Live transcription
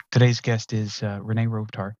Today's guest is Renee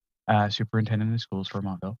Robitaille, Superintendent of Schools for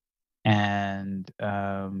Montville. And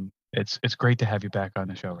it's great to have you back on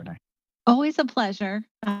the show, Renee. Always a pleasure.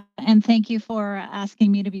 And thank you for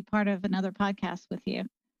asking me to be part of another podcast with you.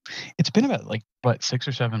 It's been about what, 6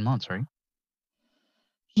 or 7 months, right?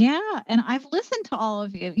 Yeah, and I've listened to all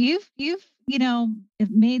of you. You've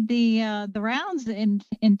made the rounds in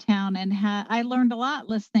town, and I learned a lot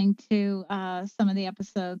listening to some of the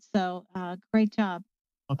episodes. So great job.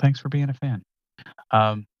 Well, thanks for being a fan.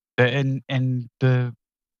 Um, and the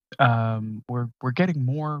we're getting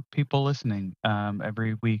more people listening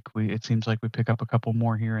every week. It seems like we pick up a couple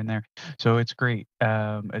more here and there, so it's great.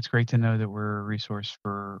 It's great to know that we're a resource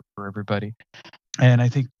for everybody. And I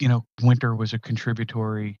think, winter was a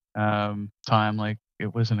contributory time. Like,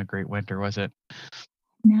 it wasn't a great winter, was it?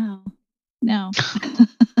 No, no.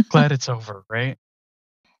 Glad it's over, right?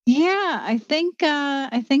 Yeah, I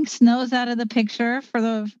think snow's out of the picture for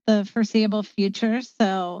the foreseeable future.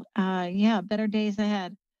 So yeah, better days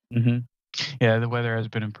ahead. hmm Yeah, the weather has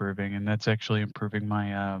been improving, and that's actually improving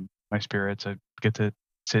my spirits. I get to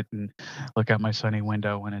sit and look out my sunny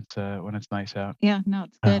window when it's nice out. Yeah, no,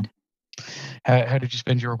 it's Um, good. how did you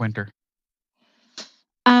spend your winter?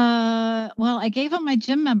 Well, I gave up my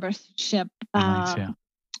gym membership, Nice, yeah.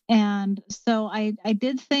 and so I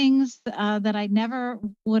did things that I never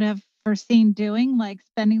would have foreseen doing, like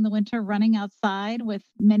spending the winter running outside with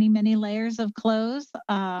many layers of clothes, It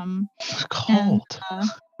was and cold.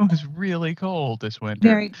 It was really cold this winter.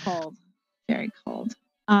 very cold, very cold.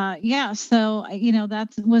 Yeah, so that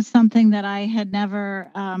was something that I had never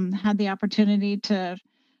had the opportunity to.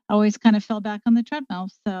 Always kind of fell back on the treadmill,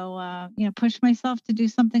 so pushed myself to do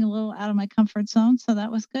something a little out of my comfort zone. So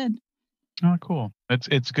that was good. Oh, cool.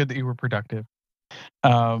 It's good that you were productive.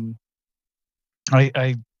 Um, I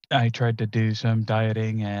I I tried to do some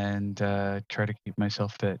dieting and try to keep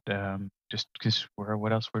myself fit. Just because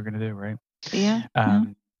what else we're gonna do, right? Yeah, no.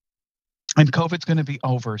 Um, and COVID's gonna be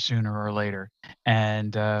over sooner or later,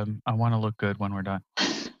 and I want to look good when we're done.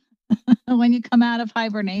 When you come out of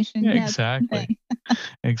hibernation, Yeah, yes. exactly.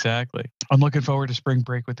 Exactly. I'm looking forward to spring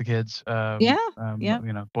break with the kids. Yeah, yep.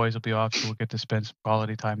 Boys will be off, so we'll get to spend some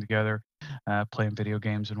quality time together, playing video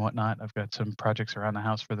games and whatnot. I've got some projects around the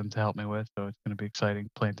house for them to help me with, so it's going to be exciting,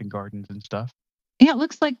 planting gardens and stuff. Yeah, it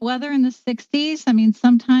looks like weather in the 60s. I mean,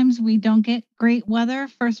 sometimes we don't get great weather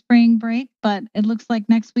for spring break, but it looks like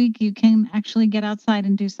next week you can actually get outside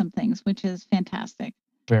and do some things, which is fantastic.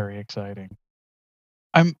 Very exciting.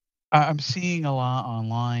 I'm I'm seeing a lot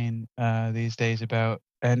online these days about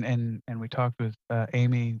and we talked with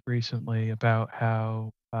Amy recently about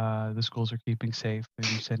how the schools are keeping safe, and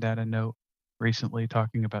you sent out a note recently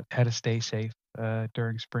talking about how to stay safe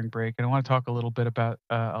during spring break. And I want to talk a little bit about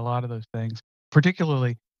a lot of those things,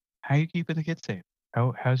 particularly how you keeping the kids safe.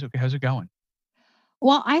 How's it going?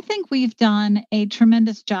 Well, I think we've done a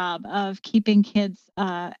tremendous job of keeping kids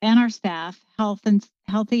and our staff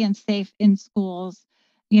healthy and safe in schools.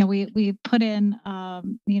 We put in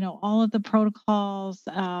all of the protocols.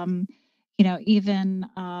 Even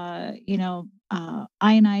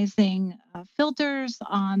ionizing filters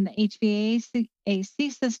on the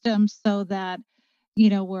HVAC system so that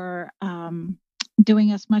we're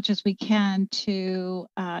doing as much as we can to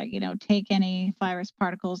take any virus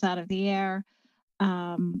particles out of the air.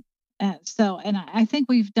 um, and I think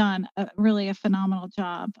we've done really a phenomenal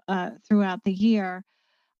job throughout the year.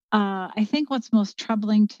 I think what's most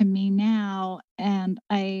troubling to me now, and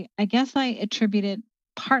I guess I attribute it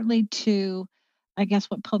partly to, I guess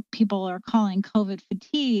what people are calling COVID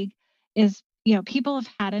fatigue, is people have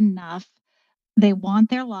had enough. They want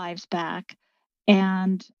their lives back,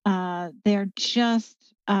 and they're just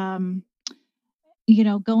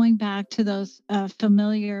going back to those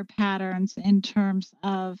familiar patterns in terms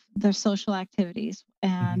of their social activities. Hmm.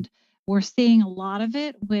 And we're seeing a lot of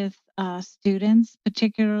it with students,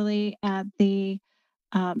 particularly at the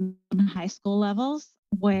high school levels,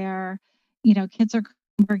 where, kids are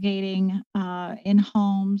congregating in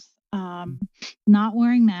homes, not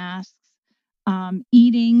wearing masks.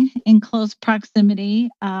 Eating in close proximity.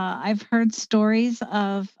 I've heard stories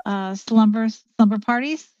of slumber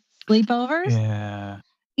parties, sleepovers, Yeah.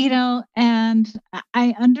 and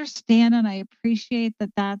I understand and I appreciate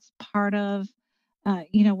that that's part of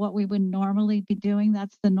what we would normally be doing.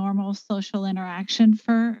 That's the normal social interaction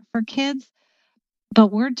for kids, but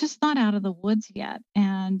we're just not out of the woods yet.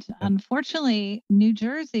 And Yeah. unfortunately, New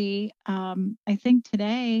Jersey, I think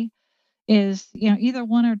today is either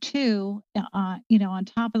one or two on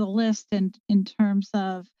top of the list in terms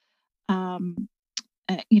of um,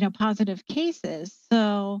 positive cases.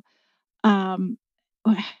 So um,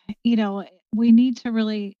 you know, we need to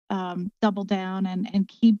really double down and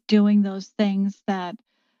keep doing those things that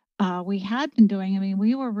we had been doing. I mean,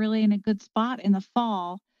 we were really in a good spot in the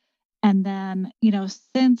fall. And then,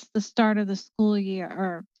 since the start of the school year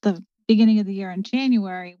or the beginning of the year in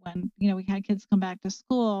January, when, we had kids come back to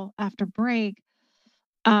school after break,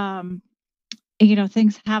 um,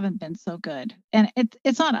 things haven't been so good. And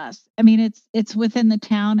it's not us. I mean, it's within the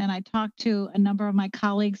town. And I talked to a number of my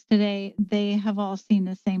colleagues today. They have all seen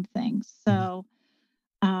the same thing. Mhm. So,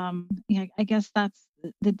 I guess that's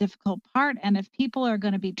the difficult part. And if people are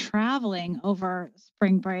going to be traveling over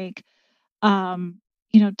spring break, um,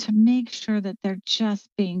 to make sure that they're just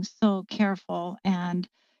being so careful and,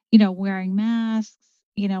 wearing masks,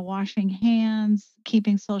 washing hands,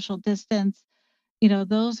 keeping social distance,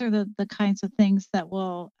 those are the kinds of things that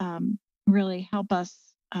will really help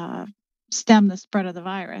us stem the spread of the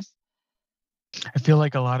virus. I feel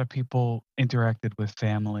like a lot of people interacted with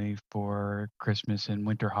family for Christmas and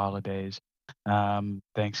winter holidays,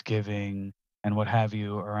 Thanksgiving, and what have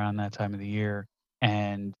you around that time of the year.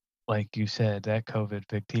 And like you said, that COVID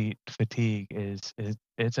fatigue is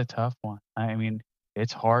it's a tough one. I mean,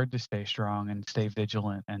 it's hard to stay strong and stay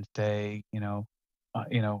vigilant and stay,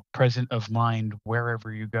 present of mind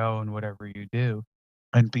wherever you go and whatever you do,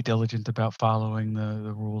 and be diligent about following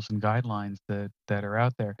the rules and guidelines that are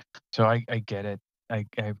out there. So I get it. I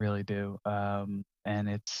really do. And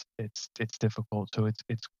it's difficult. So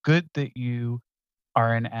it's good that you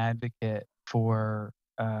are an advocate for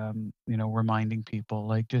reminding people,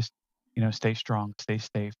 like, just, stay strong, stay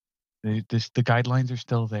safe. The guidelines are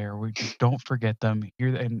still there. We just don't forget them.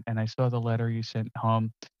 Here, and I saw the letter you sent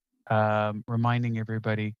home, reminding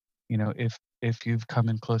everybody, if you've come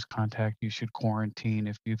in close contact, you should quarantine.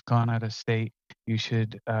 If you've gone out of state, you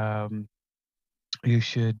should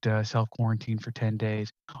self quarantine for 10 days.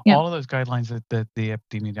 Yeah. All of those guidelines that the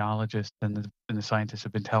epidemiologists and the scientists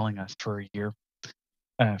have been telling us for a year.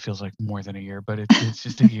 Feels like more than a year, but it's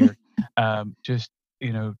just a year. Just,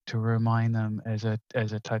 to remind them as a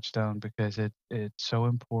touchstone, because it's so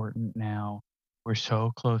important now. We're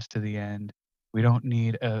so close to the end. We don't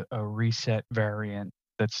need a reset variant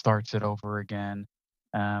that starts it over again,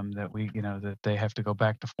 that they have to go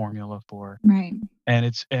back to formula for. Right. And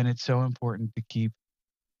it's so important to keep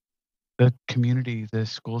the community, the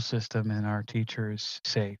school system, and our teachers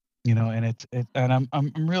safe. And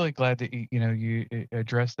I'm really glad that you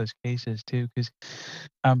address those cases too, because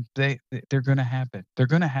they're going to happen. They're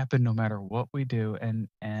going to happen no matter what we do, and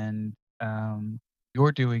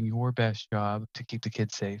you're doing your best job to keep the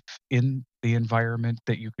kids safe in the environment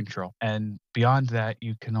that you control. And beyond that,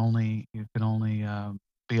 you can only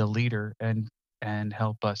be a leader and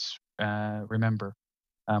help us remember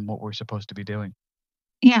what we're supposed to be doing.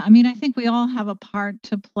 Yeah, I mean, I think we all have a part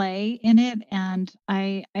to play in it, and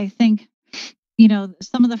I think,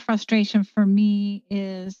 some of the frustration for me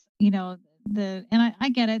is, and I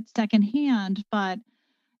get it secondhand, but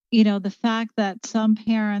the fact that some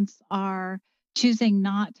parents are choosing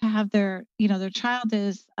not to have their child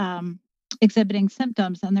is exhibiting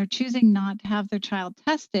symptoms, and they're choosing not to have their child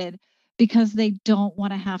tested because they don't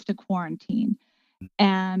want to have to quarantine.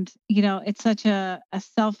 And, it's such a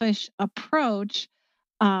selfish approach.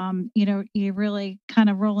 You're really kind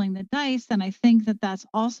of rolling the dice. And I think that that's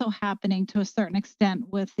also happening to a certain extent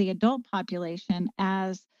with the adult population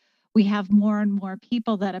as we have more and more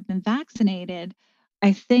people that have been vaccinated.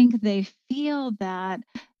 I think they feel that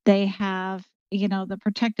they have, the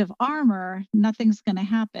protective armor, nothing's going to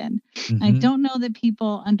happen. I Mhm. don't know that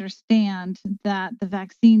people understand that the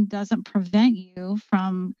vaccine doesn't prevent you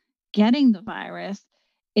from getting the virus.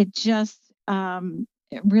 It just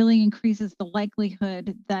it really increases the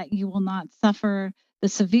likelihood that you will not suffer the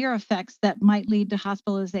severe effects that might lead to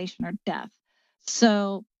hospitalization or death.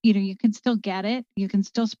 So, you can still get it, you can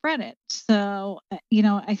still spread it. So,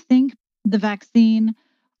 I think the vaccine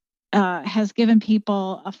has given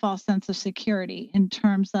people a false sense of security in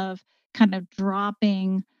terms of kind of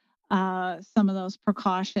dropping some of those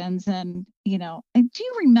precautions. And do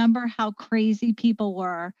you remember how crazy people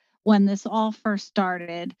were when this all first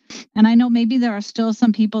started? And I know maybe there are still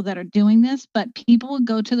some people that are doing this, but people would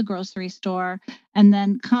go to the grocery store and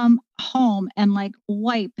then come home and like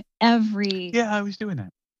wipe Yeah, I was doing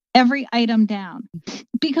that. every item down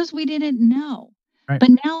because we didn't know. Right.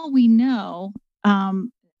 But now we know,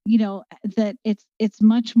 um, that it's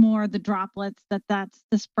much more the droplets that's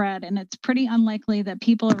the spread, and it's pretty unlikely that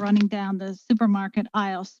people are running down the supermarket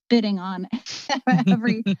aisle spitting on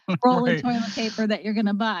every roll of Right, toilet paper that you're going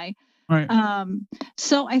to buy. right. Um,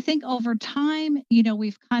 so I think over time,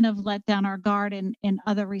 we've kind of let down our guard in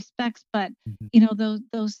other respects, but Mhm.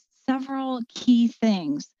 those several key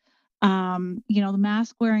things. The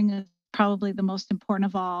mask wearing is probably the most important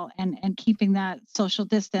of all, and keeping that social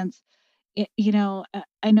distance.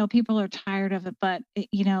 I know people are tired of it, but it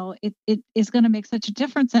is going to make such a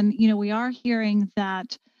difference. And we are hearing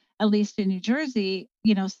that, at least in New Jersey,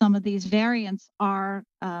 some of these variants are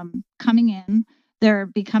coming in. They're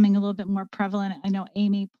becoming a little bit more prevalent. I know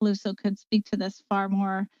Amy Peluso could speak to this far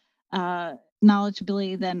more uh,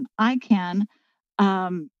 knowledgeably than I can.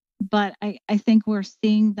 Um, but I think we're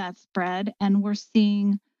seeing that spread, and we're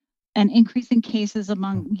seeing an increase in cases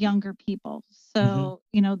among younger people. Mhm.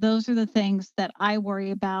 So, those are the things that I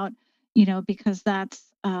worry about, because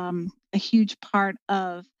that's a huge part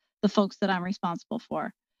of the folks that I'm responsible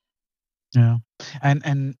for. Yeah.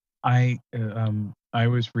 And I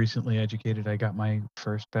was recently educated. I got my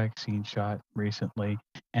first vaccine shot recently,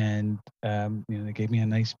 and they gave me a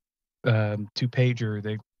nice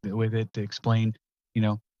two-pager with it to explain, you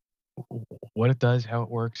know, what it does, how it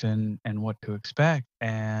works, and what to expect.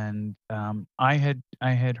 And I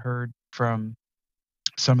had heard from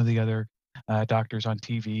some of the other doctors on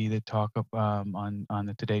TV that talk on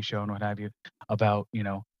the Today Show and what have you about,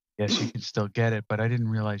 yes, you can still get it, but I didn't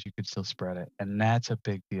realize you could still spread it, and that's a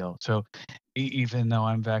big deal. So even though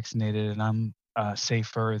I'm vaccinated and I'm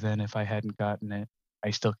safer than if I hadn't gotten it,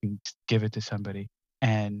 I still can give it to somebody,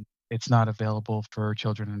 and it's not available for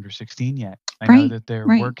children under 16 yet. I know Right, that they're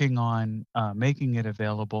right, working on making it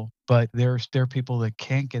available, but there are people that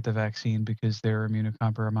can't get the vaccine because they're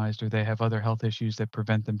immunocompromised or they have other health issues that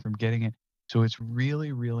prevent them from getting it. So it's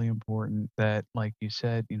really, really important that, like you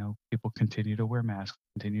said, people continue to wear masks,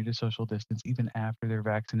 continue to social distance even after they're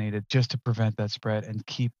vaccinated, just to prevent that spread and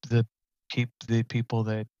keep the people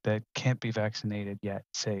that can't be vaccinated yet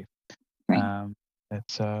safe. right. Um,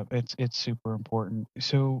 it's super important.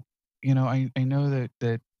 So, I know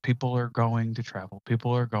that people are going to travel.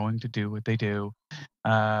 People are going to do what they do.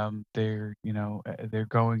 They're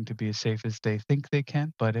going to be as safe as they think they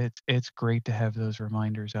can, but it's great to have those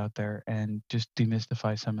reminders out there and just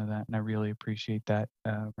demystify some of that. And I really appreciate that,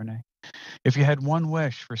 Renee. If you had one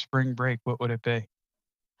wish for spring break, what would it be?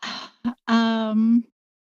 Um,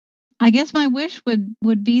 I guess my wish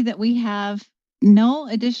would be that we have no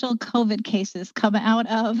additional COVID cases come out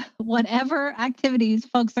of whatever activities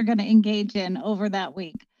folks are going to engage in over that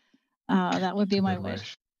week. That would That's be a my good wish.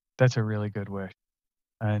 wish. That's a really good wish.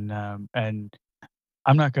 And I'm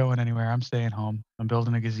not going anywhere. I'm staying home. I'm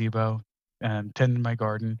building a gazebo and tending my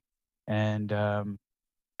garden, and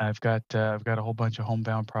I've got a whole bunch of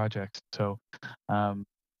homebound projects. So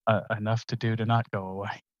enough to do to not go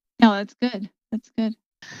away. No, that's good. That's good.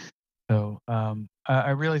 So I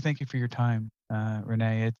really thank you for your time,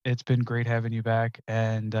 Renee. It's been great having you back,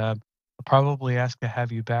 and I'll probably ask to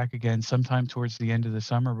have you back again sometime towards the end of the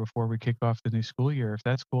summer before we kick off the new school year, if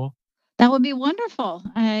that's cool. That would be wonderful.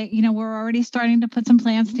 We're already starting to put some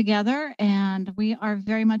plans together, and we are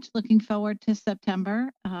very much looking forward to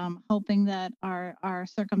September, hoping that our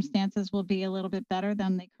circumstances will be a little bit better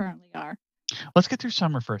than they currently are. Let's get through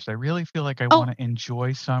summer first. I really feel like I Oh, wanna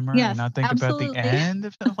enjoy summer and yes, not think about the absolutely. end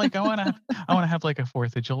of stuff. Like, I wanna have, like, a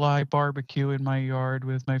 4th of July barbecue in my yard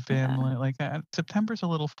with my Yeah, family, like, September's a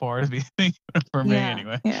little far to be thinking for me yeah,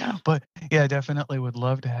 anyway. yeah. But, yeah, definitely would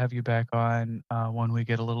love to have you back on, when we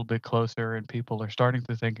get a little bit closer and people are starting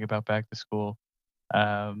to think about back to school.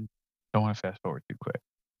 Um, don't wanna fast forward too quick.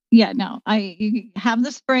 Yeah, no, have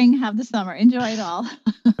the spring, have the summer, enjoy it all.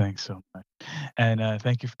 Thanks so much. And,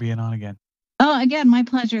 thank you for being on again. Oh, again, my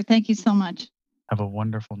pleasure. Thank you so much. Have a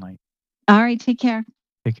wonderful night. All right, take care.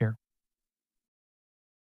 Take care.